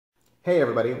Hey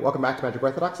everybody, welcome back to Magic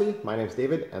Orthodoxy. My name is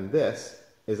David, and this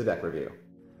is a deck review.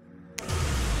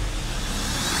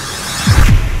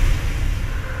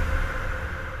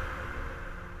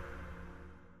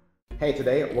 Hey,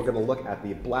 today we're going to look at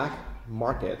the black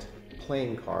market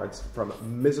playing cards from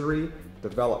Misery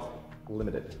Development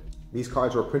Ltd. These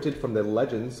cards were printed from the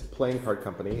Legends playing card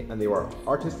company, and they were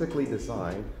artistically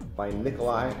designed by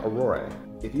Nikolai Aurore.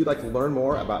 If you'd like to learn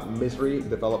more about Misery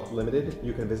Development Ltd,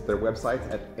 you can visit their websites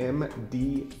at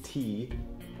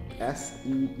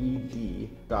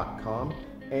DEVELOPMENT.com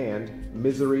and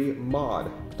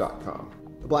miserymod.com.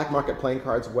 The Black Market Playing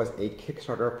Cards was a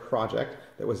Kickstarter project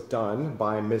that was done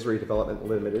by Misery Development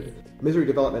Ltd. Misery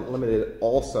Development Ltd.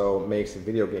 also makes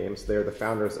video games. They're the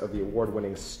founders of the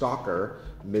award-winning S.T.A.L.K.E.R,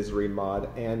 Misery Mod,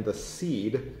 and the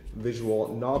Seed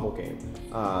visual novel game.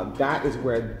 That is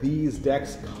where these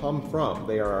decks come from.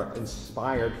 They are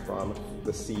inspired from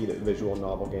the Seed visual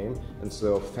novel game, and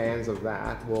so fans of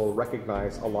that will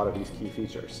recognize a lot of these key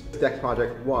features. The deck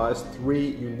project was 3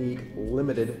 unique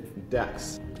limited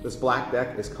decks. This black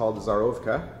deck is called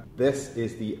Tzarovka. This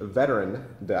is the Veteran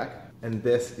deck, and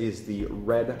this is the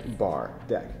Red Bar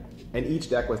deck. And each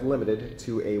deck was limited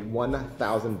to a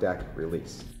 1,000 deck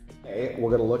release. Today, we're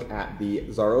going to look at the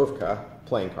Tzarovka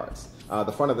playing cards.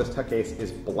 The front of this tuck case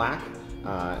is black,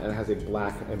 and it has a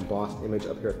black embossed image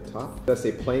up here at the top. It does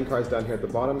say playing cards down here at the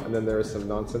bottom, and then there is some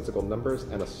nonsensical numbers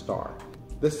and a star.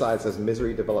 This side says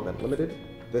Misery Development Ltd.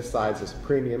 This side says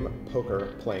Premium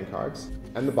Poker Playing Cards,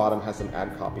 and the bottom has some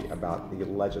ad copy about the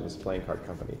Legends Playing Card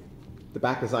Company. The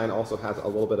back design also has a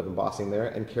little bit of embossing there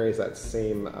and carries that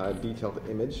same detailed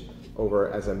image over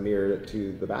as a mirror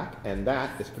to the back, and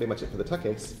that is pretty much it for the tuck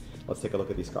case. Let's take a look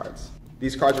at these cards.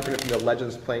 These cards are printed from the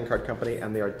Legends Playing Card Company,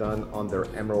 and they are done on their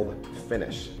emerald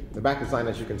finish. The back design,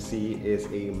 as you can see, is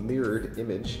a mirrored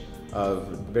image of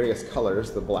various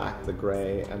colors, the black, the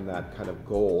gray, and that kind of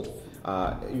gold.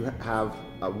 You have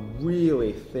a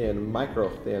really thin,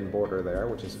 micro-thin border there,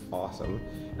 which is awesome,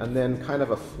 and then kind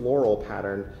of a floral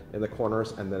pattern in the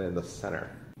corners and then in the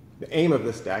center. The aim of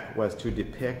this deck was to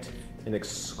depict an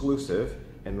exclusive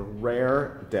and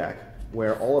rare deck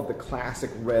where all of the classic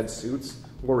red suits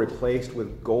were replaced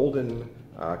with golden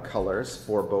colors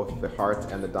for both the hearts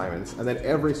and the diamonds, and then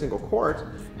every single court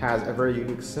has a very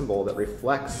unique symbol that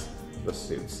reflects the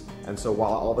suits. And so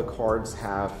while all the cards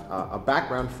have a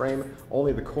background frame,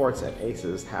 only the courts and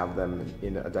aces have them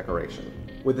in a decoration.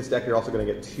 With this deck, you're also going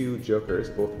to get 2 jokers,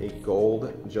 both a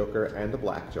gold joker and a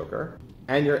black joker.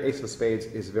 And your ace of spades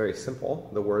is very simple.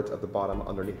 The words at the bottom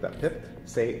underneath that pip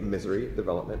say Misery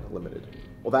Development Ltd.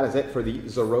 Well, that is it for the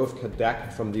Tzarovka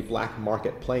deck from the Black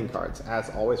Market Playing Cards. As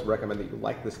always, recommend that you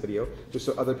like this video just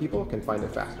so other people can find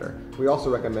it faster. We also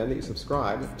recommend that you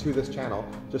subscribe to this channel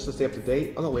just to stay up to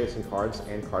date on the latest in cards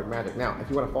and card magic. Now, if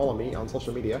you want to follow me on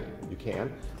social media, you can.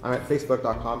 I'm at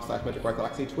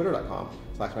facebook.com/magicorthodoxy,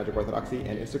 twitter.com/magicorthodoxy,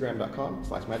 and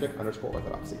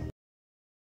instagram.com/magic_orthodoxy.